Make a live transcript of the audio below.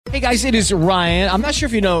Hey guys, it is Ryan. I'm not sure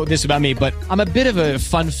if you know this about me, but I'm a bit of a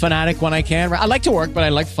fun fanatic when I can. I like to work, but I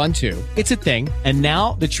like fun too. It's a thing. And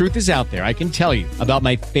now the truth is out there. I can tell you about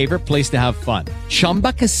my favorite place to have fun.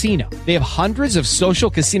 Chumba Casino. They have hundreds of social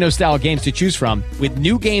casino style games to choose from with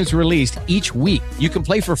new games released each week. You can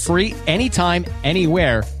play for free anytime,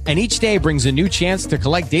 anywhere. And each day brings a new chance to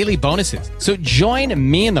collect daily bonuses. So join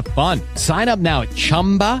me in the fun. Sign up now at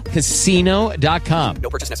ChumbaCasino.com. No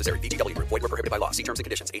purchase necessary. VGW. Void where prohibited by law. See terms and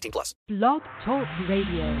conditions. 18 plus. Blog Talk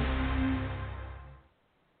Radio.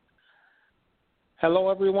 Hello,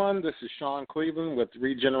 everyone. This is Sean Cleveland with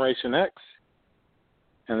Regeneration X.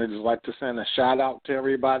 And I'd just like to send a shout out to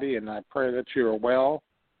everybody. And I pray that you are well,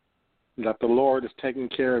 that the Lord is taking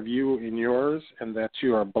care of you and yours, and that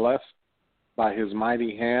you are blessed by his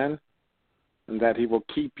mighty hand, and that he will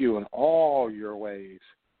keep you in all your ways.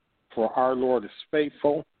 For our Lord is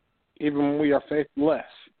faithful, even when we are faithless,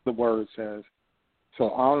 the word says. So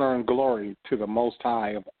honor and glory to the Most High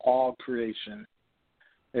of all creation.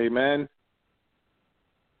 Amen.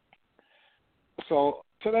 So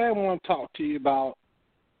today I want to talk to you about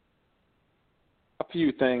a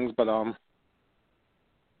few things, but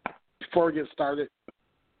before we get started,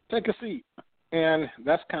 take a seat. And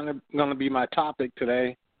that's kind of going to be my topic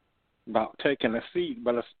today, about taking a seat,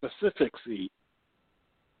 but a specific seat.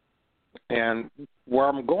 And where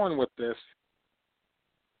I'm going with this,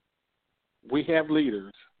 we have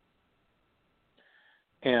leaders.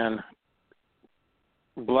 And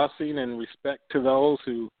blessing and respect to those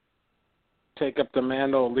who take up the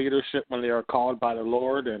mantle of leadership when they are called by the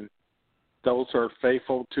Lord, and those who are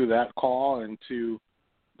faithful to that call and to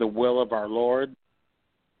the will of our Lord,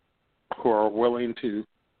 who are willing to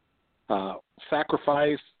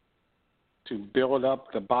sacrifice to build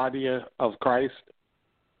up the body of Christ,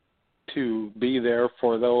 to be there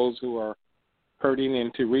for those who are hurting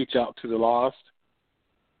and to reach out to the lost.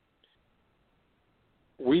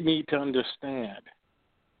 We need to understand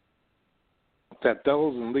that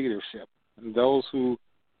those in leadership and those who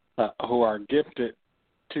are gifted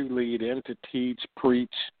to lead and to teach,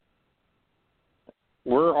 preach,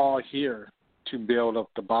 we're all here to build up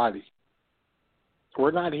the body.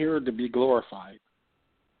 We're not here to be glorified.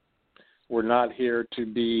 We're not here to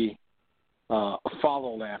be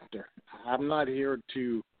followed after. I'm not here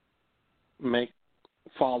to make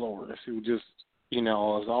followers who just, it's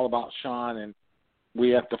all about Sean and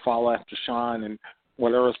we have to follow after Sean, and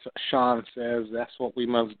whatever Sean says, that's what we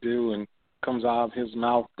must do, and comes out of his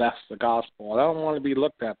mouth, that's the gospel. I don't want to be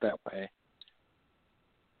looked at that way.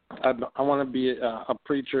 I want to be a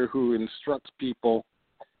preacher who instructs people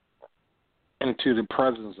into the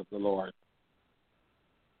presence of the Lord.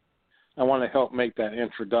 I want to help make that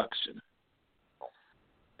introduction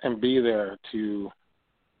and be there to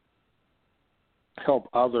help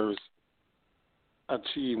others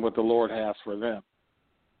achieve what the Lord has for them.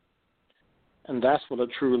 And that's what a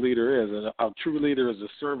true leader is. A true leader is a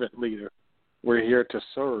servant leader. We're here to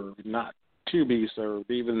serve, not to be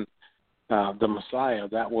served. Even the Messiah,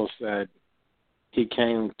 that was said, he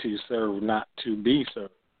came to serve, not to be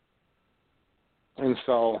served. And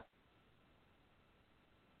so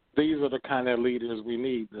these are the kind of leaders we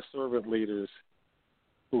need, the servant leaders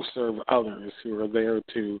who serve others, who are there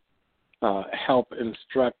to help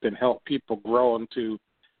instruct and help people grow into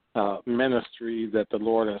ministry that the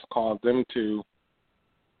Lord has called them to,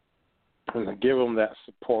 and to give them that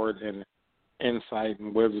support and insight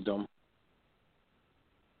and wisdom.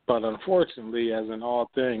 But unfortunately, as in all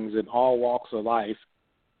things, in all walks of life,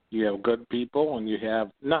 you have good people and you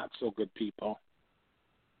have not so good people.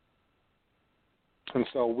 And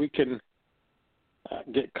so we can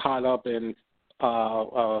get caught up in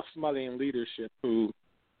somebody in leadership who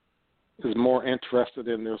is more interested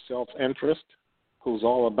in their self-interest, who's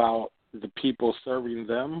all about the people serving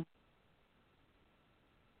them,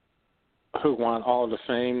 who want all the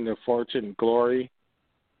fame, the fortune, glory,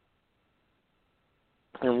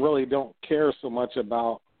 and really don't care so much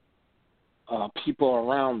about people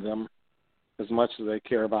around them as much as they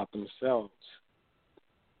care about themselves.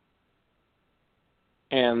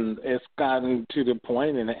 And it's gotten to the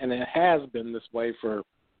point, and it has been this way for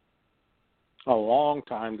a long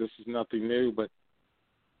time. This is nothing new, but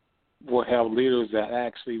we'll have leaders that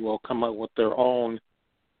actually will come up with their own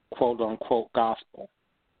quote-unquote gospel.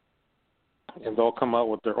 And they'll come up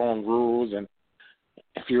with their own rules. And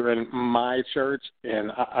if you're in my church,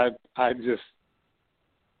 and I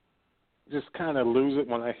just kind of lose it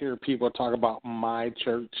when I hear people talk about my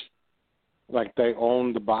church like they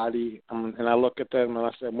own the body. And I look at them and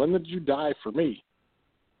I say, when did you die for me?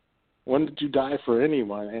 When did you die for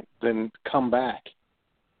anyone? And then come back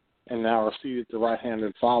and now are seated at the right hand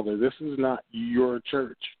of the Father. This is not your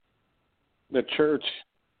church. The church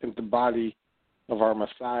is the body of our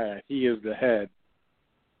Messiah. He is the head.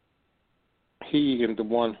 He is the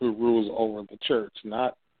one who rules over the church,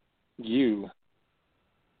 not you.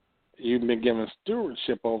 You've been given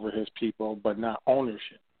stewardship over his people, but not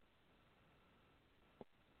ownership.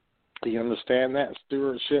 Do you understand that?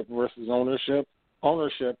 Stewardship versus ownership?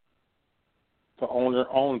 Ownership, the owner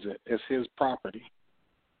owns it. It's his property.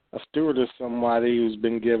 A steward is somebody who's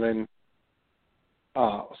been given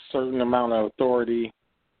a certain amount of authority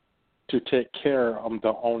to take care of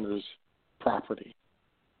the owner's property.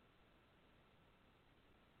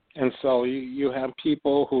 And so you have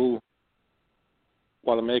people who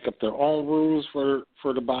want to make up their own rules for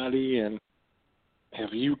the body, and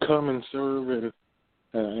if you come and serve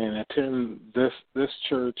and attend this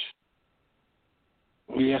church,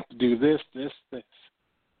 we have to do this.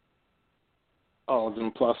 Oh,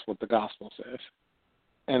 then plus what the gospel says.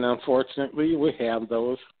 And unfortunately, we have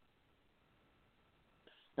those,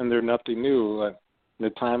 and they're nothing new. At the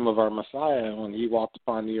time of our Messiah, when he walked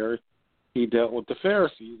upon the earth, he dealt with the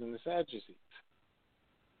Pharisees and the Sadducees.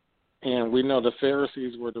 And we know the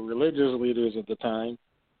Pharisees were the religious leaders at the time,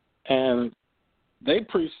 and they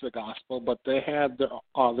preached the gospel, but they had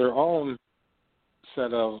their own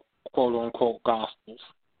set of quote-unquote gospels.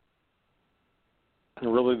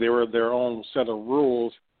 And really, they were their own set of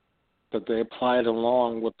rules that they applied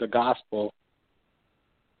along with the gospel.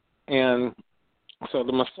 And so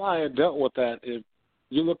the Messiah dealt with that. If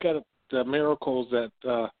you look at the miracles that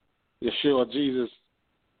Yeshua, Jesus,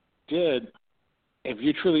 did, if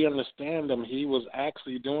you truly understand him, he was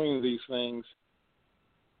actually doing these things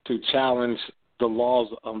to challenge the laws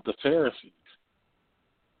of the Pharisees.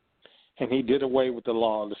 And he did away with the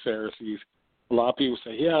law of the Pharisees. A lot of people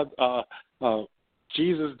say,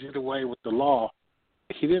 Jesus did away with the law.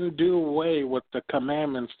 He didn't do away with the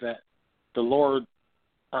commandments that the Lord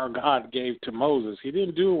our God gave to Moses. He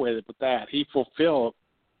didn't do away with that. He fulfilled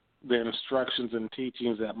the instructions and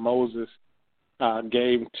teachings that Moses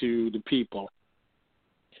gave to the people.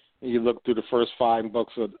 You look through the first 5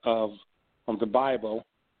 books of the Bible,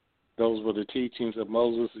 those were the teachings of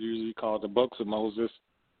Moses, usually called the books of Moses.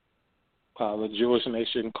 The Jewish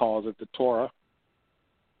nation calls it the Torah.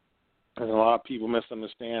 And a lot of people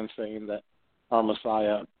misunderstand, saying that our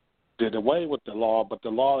Messiah did away with the law, but the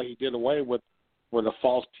law he did away with were the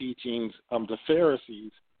false teachings of the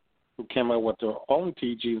Pharisees, who came up with their own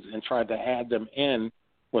teachings and tried to add them in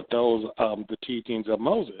with those the teachings of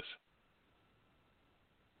Moses.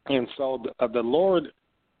 And so the Lord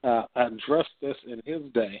addressed this in his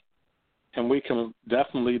day, and we can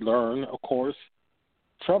definitely learn, of course,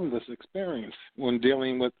 from this experience when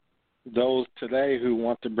dealing with those today who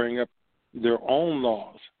want to bring up their own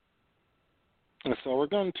laws. And so we're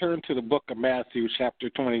going to turn to the book of Matthew, chapter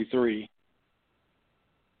 23.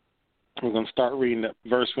 We're going to start reading at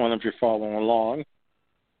verse 1 if you're following along.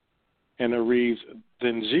 And it reads,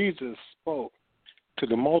 "Then Jesus spoke to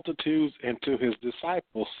the multitudes and to his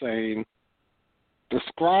disciples, saying, The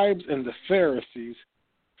scribes and the Pharisees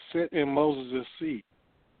sit in Moses' seat.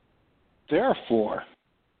 Therefore,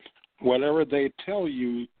 whatever they tell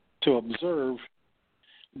you to observe,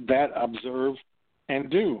 that observe and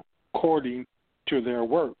do, according to their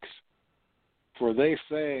works. For they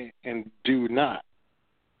say and do not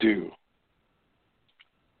do."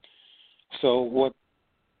 So what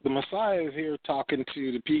the Messiah is here talking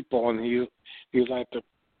to the people, and he's like, the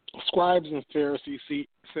scribes and Pharisees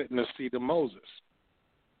sit in the seat of Moses.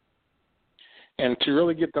 And to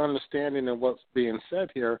really get the understanding of what's being said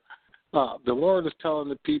here, the Lord is telling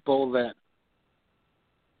the people that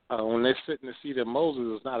when they sit in the seat of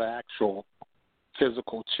Moses, it's not an actual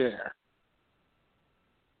physical chair.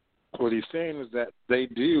 What he's saying is that they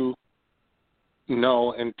do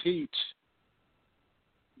know and teach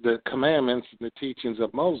the commandments and the teachings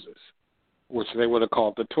of Moses, which they would have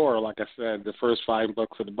called the Torah, like I said, the first 5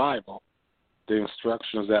 books of the Bible, the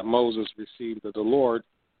instructions that Moses received of the Lord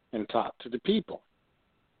and taught to the people.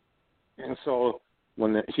 And so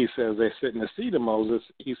when he says they sit in the seat of Moses,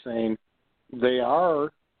 he's saying they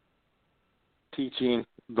are teaching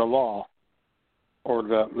the law or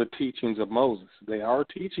the teachings of Moses. They are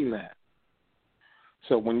teaching that.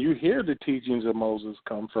 So when you hear the teachings of Moses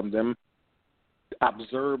come from them,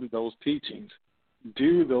 observe those teachings.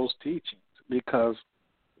 Do those teachings, because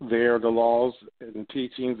they are the laws and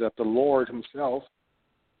teachings that the Lord himself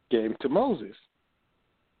gave to Moses,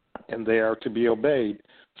 and they are to be obeyed.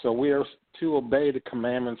 So we are to obey the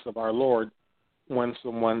commandments of our Lord when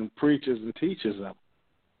someone preaches and teaches them.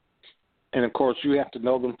 And, of course, you have to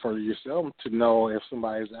know them for yourself to know if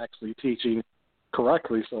somebody is actually teaching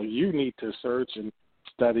correctly. So you need to search and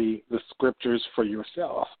study the scriptures for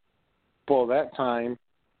yourself. For that time,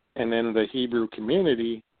 and in the Hebrew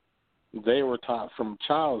community, they were taught from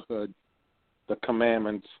childhood the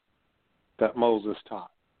commandments that Moses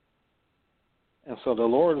taught. And so the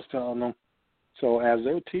Lord is telling them, so as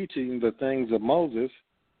they're teaching the things of Moses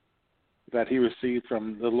that he received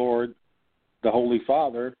from the Lord, the Holy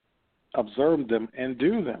Father, observe them and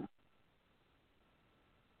do them.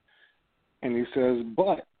 And he says,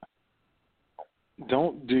 but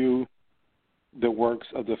don't do the works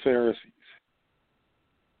of the Pharisees,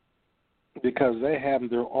 because they have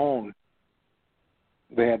their own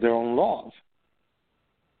laws.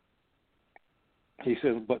 He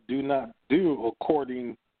says, but do not do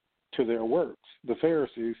according to their works, the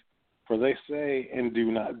Pharisees, for they say and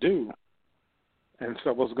do not do. And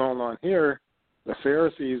so what's going on here, the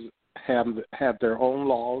Pharisees had their own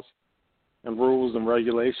laws and rules and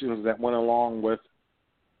regulations that went along with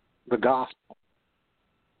the gospel.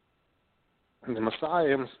 And the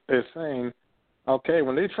Messiah is saying, okay,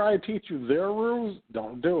 when they try to teach you their rules,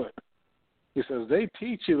 don't do it. He says they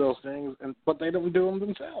teach you those things, but they don't do them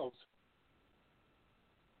themselves.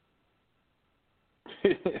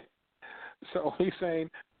 So he's saying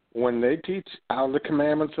when they teach out of the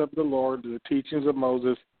commandments of the Lord, the teachings of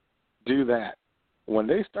Moses, do that. When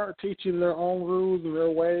they start teaching their own rules and their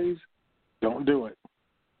ways, don't do it,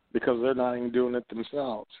 because they're not even doing it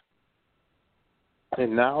themselves.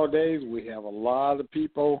 And nowadays we have a lot of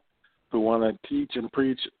people who want to teach and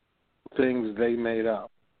preach things they made up.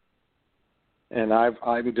 And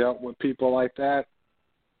I've dealt with people like that.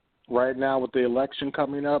 Right now with the election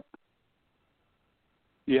coming up,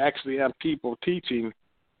 you actually have people teaching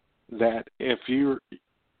that if you're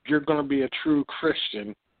going to be a true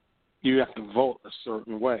Christian, you have to vote a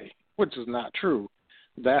certain way, which is not true.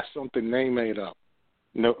 That's something they made up.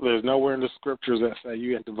 No, there's nowhere in the scriptures that say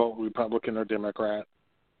you have to vote Republican or Democrat.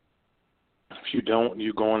 If you don't,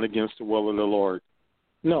 you're going against the will of the Lord.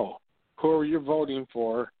 No. Whoever you're voting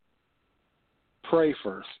for, pray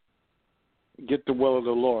first. Get the will of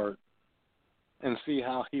the Lord and see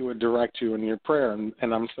how he would direct you in your prayer. And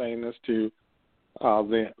I'm saying this to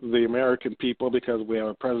the American people because we have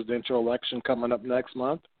a presidential election coming up next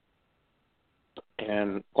month.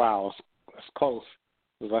 And, wow, it's close.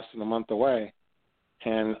 It's less than a month away.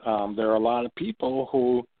 And there are a lot of people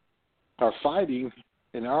who are fighting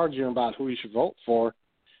and arguing about who you should vote for.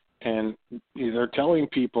 And they're telling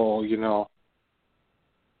people,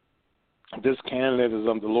 this candidate is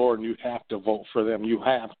of the Lord and you have to vote for them. You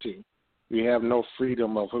have to. You have no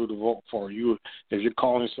freedom of who to vote for. If you're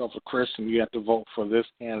calling yourself a Christian, you have to vote for this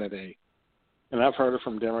candidate. And I've heard it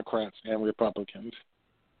from Democrats and Republicans.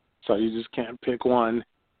 So you just can't pick one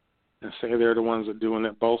and say they're the ones that are doing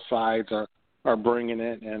it. Both sides are bringing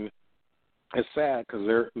it, and it's sad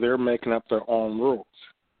because they're making up their own rules.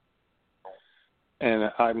 And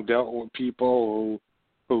I've dealt with people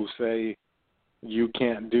who say you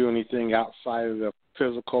can't do anything outside of the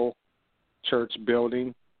physical church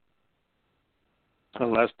building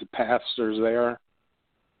unless the pastor's there.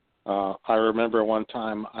 I remember one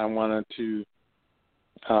time I wanted to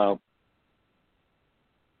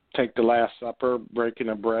take the Last Supper, breaking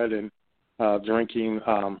the bread and drinking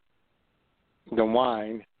the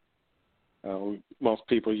wine. Most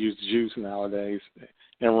people use juice nowadays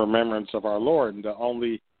in remembrance of our Lord. And the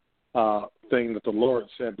only thing that the Lord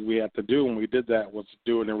said we had to do when we did that was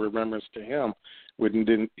do it in remembrance to him. He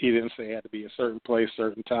didn't say it had to be a certain place,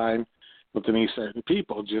 certain time, with any certain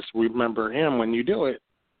people. Just remember him when you do it.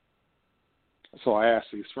 So I asked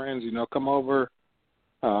these friends, come over.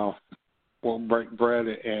 We'll break bread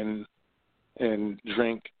and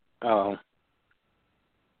drink the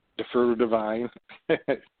fruit of the vine,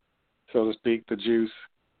 so to speak, the juice,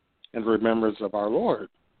 in remembrance of our Lord.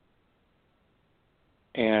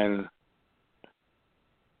 And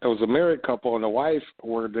it was a married couple and a wife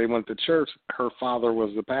where they went to church. Her father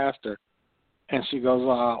was the pastor. And she goes,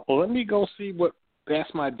 well, let me go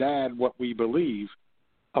ask my dad what we believe.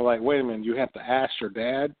 I'm like, wait a minute, you have to ask your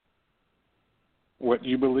dad what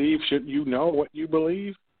you believe? Shouldn't you know what you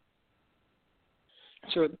believe?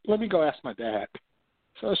 So let me go ask my dad.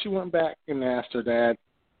 So she went back and asked her dad,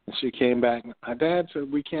 and she came back. My dad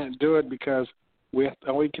said we can't do it because we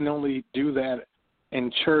can only do that in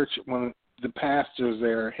church when the pastor's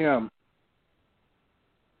there, him.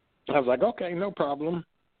 I was like, okay, no problem.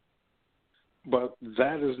 But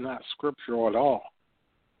that is not scriptural at all.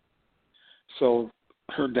 So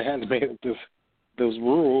her dad made up this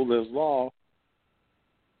rule, this law.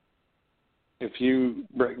 If you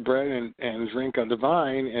break bread and drink of the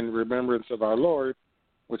vine in remembrance of our Lord,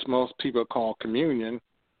 which most people call communion,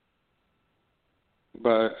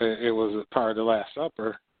 but it was a part of the Last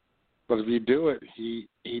Supper. But if you do it, he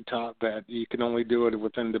taught that you can only do it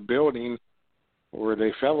within the building where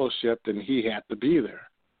they fellowshiped, and he had to be there.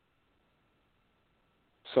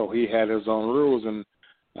 So he had his own rules, and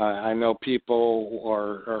I know people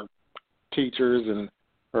or teachers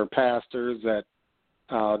or pastors that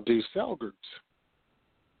do cell groups,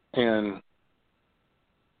 and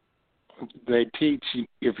they teach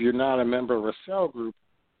if you're not a member of a cell group,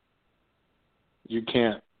 you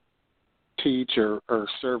can't teach or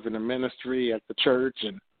serve in a ministry at the church.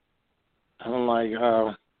 And I'm like,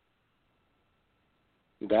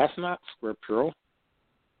 that's not scriptural.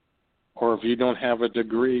 Or if you don't have a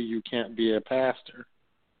degree, you can't be a pastor.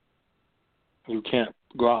 You can't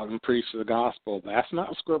go out and preach the gospel. That's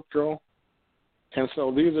not scriptural. And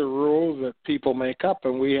so these are rules that people make up,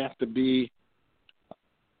 and we have to be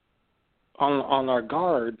on our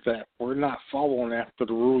guard that we're not following after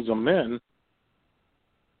the rules of men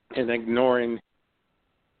and ignoring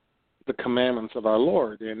the commandments of our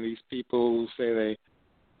Lord. And these people who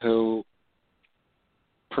who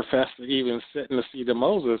profess to even sit in the seat of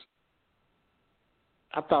Moses,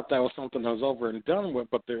 I thought that was something that was over and done with,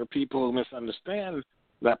 but there are people who misunderstand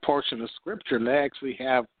that portion of Scripture, and they actually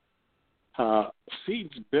have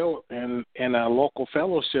seats built in a local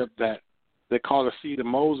fellowship that they call the seat of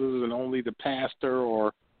Moses, and only the pastor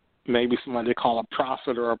or maybe somebody they call a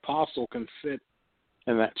prophet or apostle can sit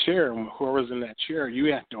in that chair. And whoever's in that chair,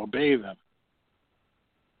 you have to obey them.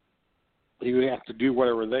 You have to do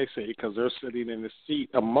whatever they say because they're sitting in the seat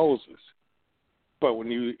of Moses. But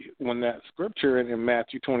when that scripture in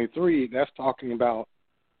Matthew 23, that's talking about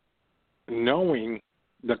knowing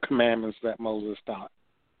the commandments that Moses taught,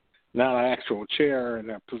 not an actual chair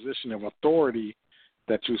and a position of authority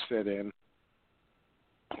that you sit in,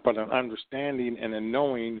 but an understanding and a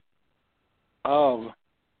knowing of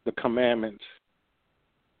the commandments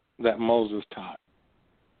that Moses taught.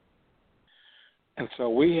 And so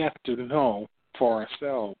we have to know for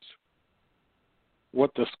ourselves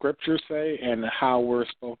what the scriptures say and how we're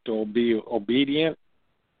supposed to be obedient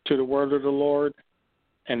to the word of the Lord,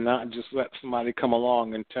 and not just let somebody come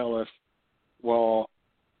along and tell us, well,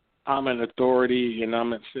 I'm an authority and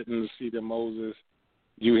I'm sitting in the seat of Moses.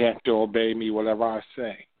 You have to obey me, whatever I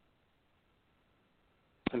say.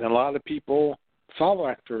 And a lot of people follow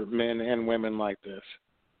after men and women like this.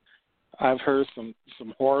 I've heard some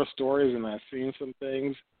horror stories, and I've seen some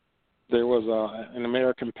things. There was an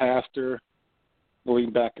American pastor, I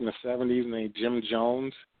believe back in the 70s, named Jim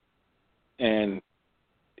Jones, and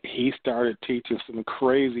he started teaching some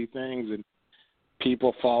crazy things, and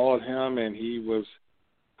people followed him, and he was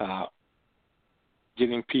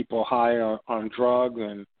getting people high on drugs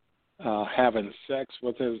and having sex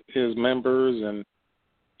with his members, and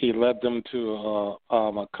he led them to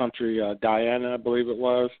a country, Diana, I believe it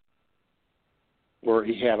was, where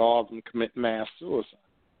he had all of them commit mass suicide.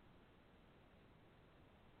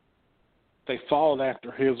 They followed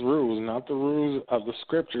after his rules, not the rules of the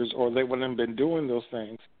scriptures, or they wouldn't have been doing those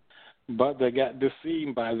things. But they got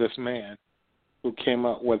deceived by this man who came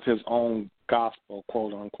up with his own gospel,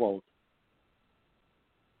 quote unquote.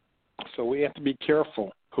 So we have to be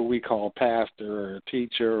careful who we call pastor or a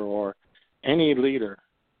teacher or any leader.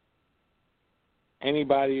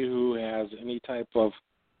 Anybody who has any type of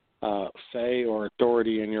say or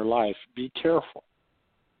authority in your life, be careful.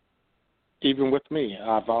 Even with me,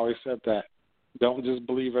 I've always said that. Don't just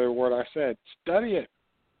believe every word I said. Study it.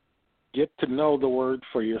 Get to know the word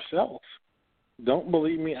for yourself. Don't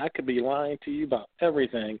believe me. I could be lying to you about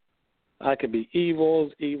everything. I could be evil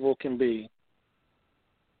as evil can be.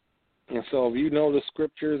 And so if you know the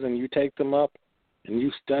scriptures and you take them up and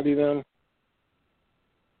you study them,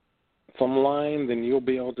 if I'm lying, then you'll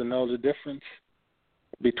be able to know the difference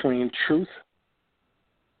between truth,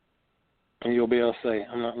 and you'll be able to say,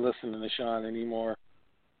 I'm not listening to Sean anymore.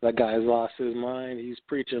 That guy's lost his mind. He's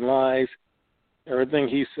preaching lies. Everything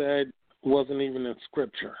he said wasn't even in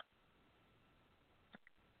Scripture.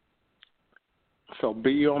 So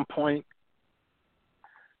be on point.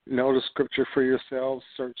 Know the Scripture for yourselves.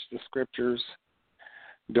 Search the Scriptures.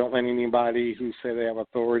 Don't let anybody who say they have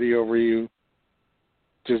authority over you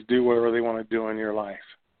just do whatever they want to do in your life.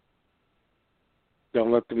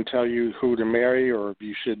 Don't let them tell you who to marry or if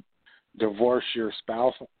you should divorce your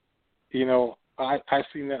spouse. You know, I've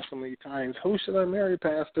seen that so many times. Who should I marry,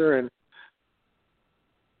 Pastor? And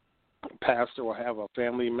pastor will have a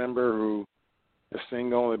family member who is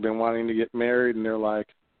single and they've been wanting to get married, and they're like,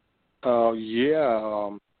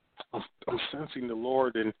 I'm sensing the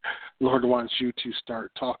Lord, and Lord wants you to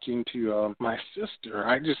start talking to my sister.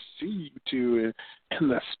 I just see you two in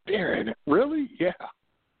the spirit. Really? Yeah.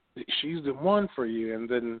 she's the one for you. And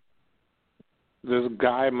then this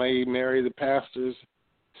guy may marry the pastor's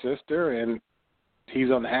sister, and he's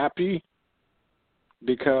unhappy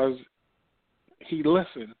because he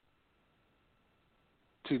listened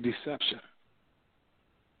to deception.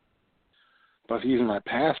 But he's my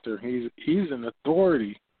pastor. He's an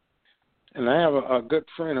authority. And I have a good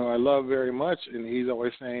friend who I love very much, and he's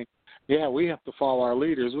always saying, yeah, we have to follow our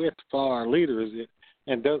leaders. We have to follow our leaders.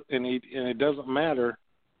 And it doesn't matter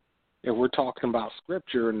if we're talking about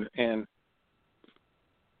Scripture. And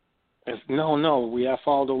it's, no, we have to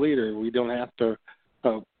follow the leader. We don't have to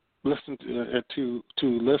listen to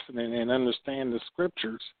listen and understand the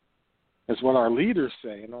Scriptures. It's what our leaders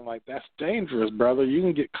say. And I'm like, that's dangerous, brother. You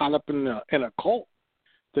can get caught up in a cult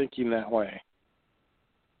thinking that way.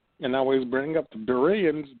 And I always bring up the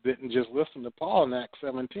Bereans didn't just listen to Paul in Acts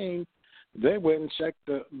 17. They went and checked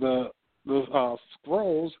the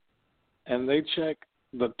scrolls, and they checked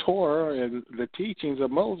the Torah and the teachings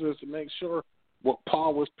of Moses to make sure what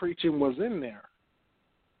Paul was preaching was in there.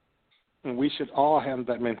 And we should all have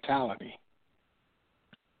that mentality.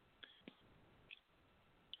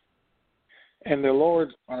 And the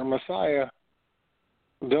Lord, our Messiah,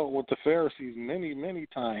 dealt with the Pharisees many, many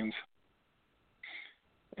times.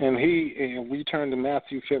 And we turn to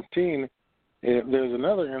Matthew 15, there's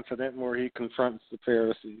another incident where he confronts the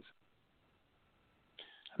Pharisees.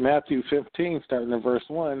 Matthew 15, starting in verse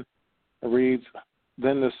 1, it reads,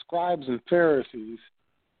 Then the scribes and Pharisees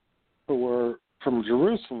who were from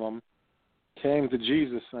Jerusalem came to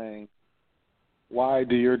Jesus saying, Why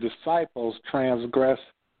do your disciples transgress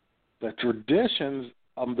the traditions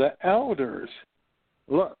of the elders?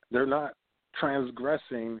 Look, they're not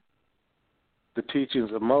transgressing the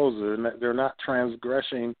teachings of Moses. They're not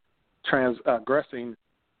transgressing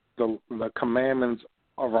the commandments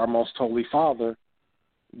of our most holy Father,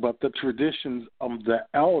 but the traditions of the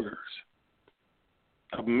elders,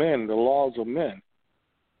 of men, the laws of men.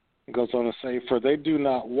 It goes on to say, For they do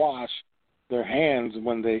not wash their hands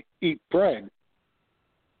when they eat bread.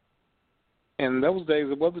 In those days,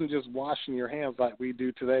 it wasn't just washing your hands like we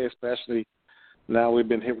do today, especially now we've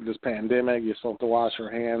been hit with this pandemic. You're supposed to wash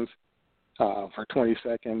your hands for 20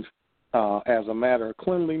 seconds as a matter of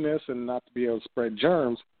cleanliness and not to be able to spread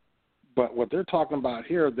germs. But what they're talking about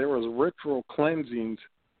here, there was ritual cleansings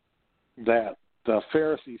that the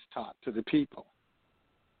Pharisees taught to the people.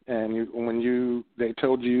 And they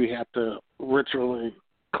told you had to ritually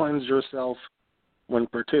cleanse yourself when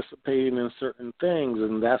participating in certain things,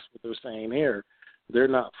 and that's what they're saying here. They're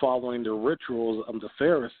not following the rituals of the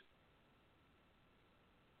Pharisees.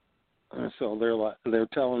 And so they're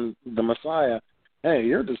telling the Messiah, hey,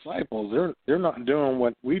 your disciples, they're not doing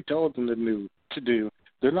what we told them to do.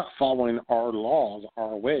 They're not following our laws,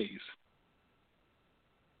 our ways.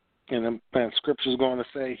 And Scripture's going to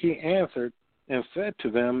say, he answered and said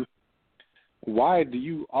to them, Why do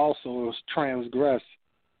you also transgress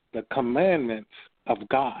the commandments of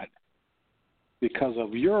God because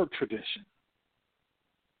of your tradition?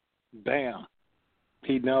 Bam.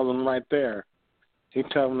 He nailed them right there. He's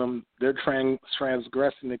telling them they're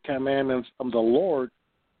transgressing the commandments of the Lord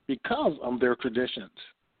because of their traditions.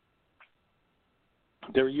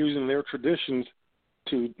 They're using their traditions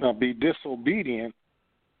to be disobedient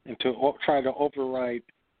and to try to override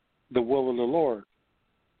the will of the Lord.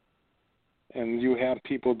 And you have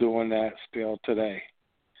people doing that still today.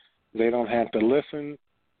 They don't have to listen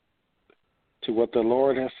to what the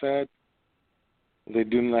Lord has said. They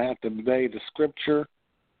do not have to obey the Scripture.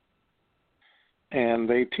 And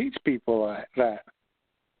they teach people that.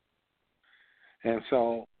 And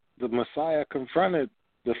so the Messiah confronted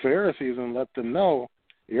the Pharisees and let them know,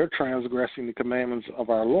 you're transgressing the commandments of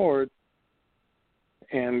our Lord,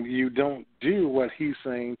 and you don't do what he's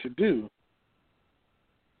saying to do.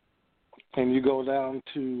 And you go down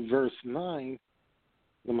to verse 9,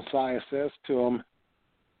 the Messiah says to them,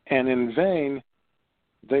 And in vain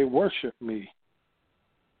they worship me,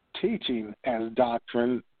 teaching as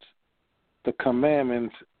doctrine the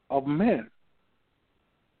commandments of men.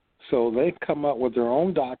 So they've come up with their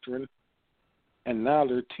own doctrine, and now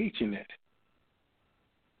they're teaching it.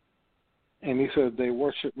 And he says they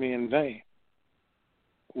worship me in vain.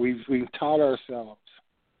 We've taught ourselves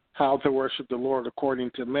how to worship the Lord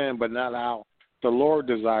according to men, but not how the Lord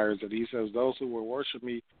desires it. He says those who will worship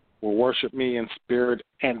me in spirit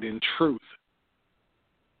and in truth.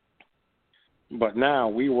 But now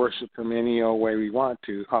we worship him any old way we want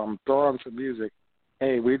to. Throw on some music.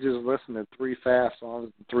 Hey, we just listened to 3 fast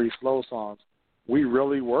songs and 3 slow songs. We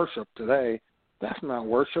really worship today. That's not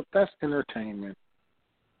worship. That's entertainment.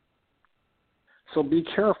 So be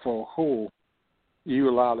careful who you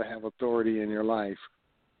allow to have authority in your life.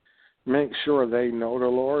 Make sure they know the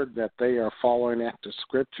Lord, that they are following after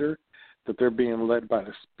Scripture, that they're being led by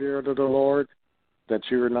the Spirit of the Lord, that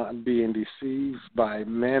you're not being deceived by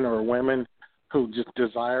men or women who just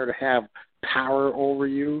desire to have power over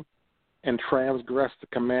you and transgress the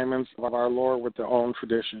commandments of our Lord with their own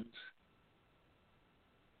traditions.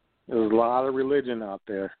 There's a lot of religion out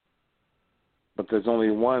there, but there's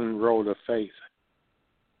only one road of faith.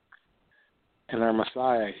 And our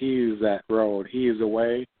Messiah, he is that road. He is the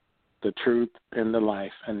way, the truth, and the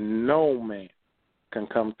life. And no man can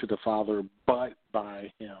come to the Father but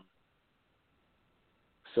by him.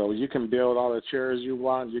 So you can build all the chairs you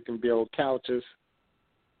want. You can build couches.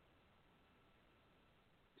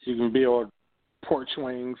 You can build porch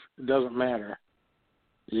swings. It doesn't matter.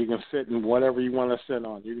 You can sit in whatever you want to sit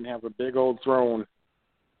on. You can have a big old throne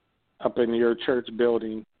up in your church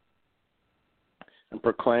building and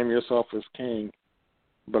proclaim yourself as king.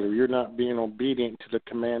 But if you're not being obedient to the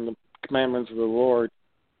commandments of the Lord,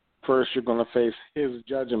 first you're going to face his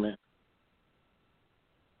judgment.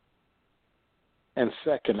 And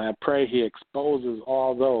second, I pray he exposes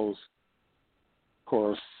all those who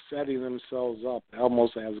are setting themselves up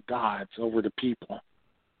almost as gods over the people,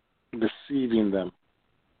 deceiving them,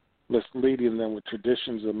 misleading them with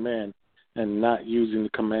traditions of men, and not using the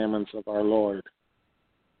commandments of our Lord.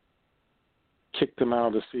 Kick them out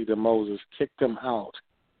of the seat of Moses. Kick them out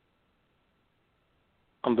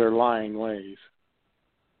of their lying ways.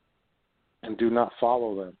 And do not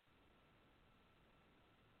follow them.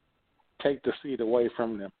 Take the seat away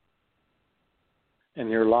from them in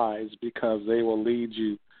your lives, because they will lead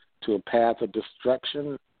you to a path of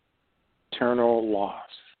destruction, eternal loss.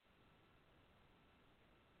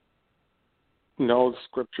 Know the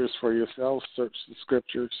Scriptures for yourself. Search the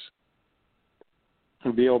Scriptures.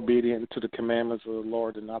 And be obedient to the commandments of the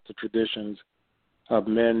Lord and not the traditions of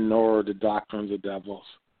men nor the doctrines of devils.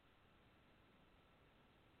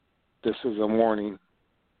 This is a warning,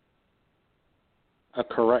 a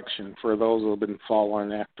correction for those who have been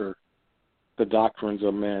following after the doctrines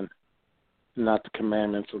of men, not the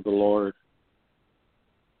commandments of the Lord.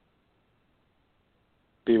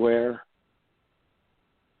 Beware.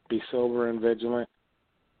 Be sober and vigilant.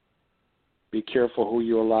 Be careful who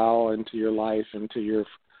you allow into your life, into your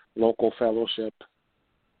local fellowship.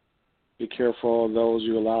 Be careful of those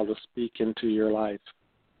you allow to speak into your life.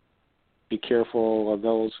 Be careful of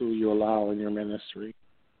those who you allow in your ministry.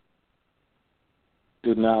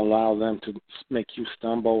 Do not allow them to make you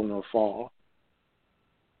stumble nor fall.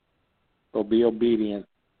 But be obedient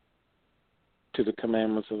to the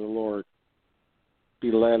commandments of the Lord.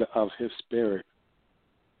 Be led of his Spirit.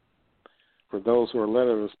 For those who are led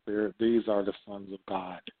of the Spirit, these are the sons of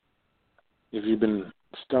God. If you've been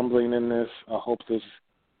stumbling in this, I hope this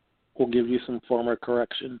will give you some form of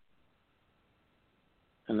correction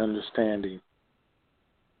and understanding.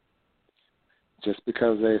 Just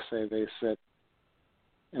because they say they sit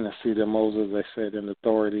in the seat of Moses, they sit in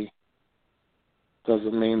authority,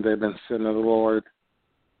 doesn't mean they've been sent of the Lord.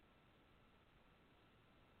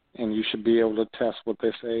 And you should be able to test what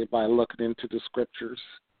they say by looking into the Scriptures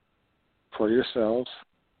for yourselves.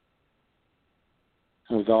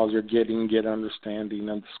 And with all you're getting, get understanding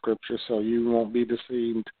of the Scripture so you won't be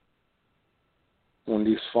deceived when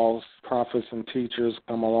these false prophets and teachers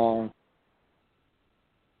come along.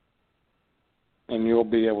 And you'll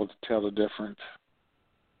be able to tell the difference.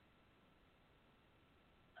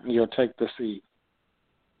 You'll take the seat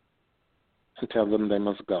and tell them they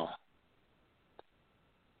must go.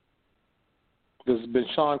 This has been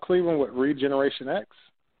Sean Cleveland with Regeneration X.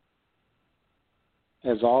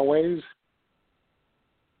 As always,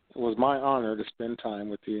 it was my honor to spend time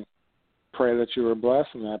with you. Pray that you were blessed,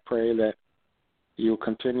 and I pray that you'll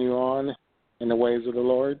continue on in the ways of the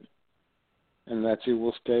Lord, and that you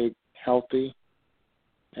will stay healthy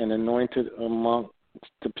and anointed among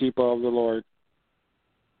the people of the Lord.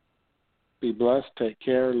 Be blessed. Take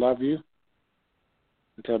care. Love you.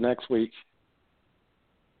 Until next week.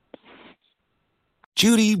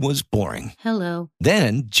 Judy was boring. Hello.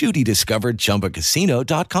 Then Judy discovered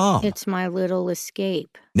ChumbaCasino.com. It's my little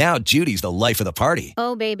escape. Now Judy's the life of the party.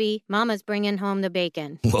 Oh, baby, mama's bringing home the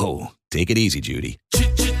bacon. Whoa, take it easy, Judy.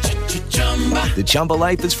 The Chumba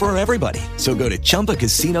life is for everybody. So go to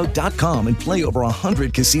ChumbaCasino.com and play over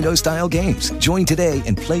 100 casino-style games. Join today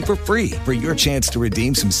and play for free for your chance to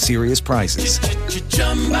redeem some serious prizes.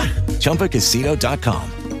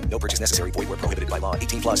 ChumbaCasino.com. No purchase necessary. Void where prohibited by law.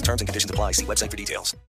 18+ terms and conditions apply. See website for details.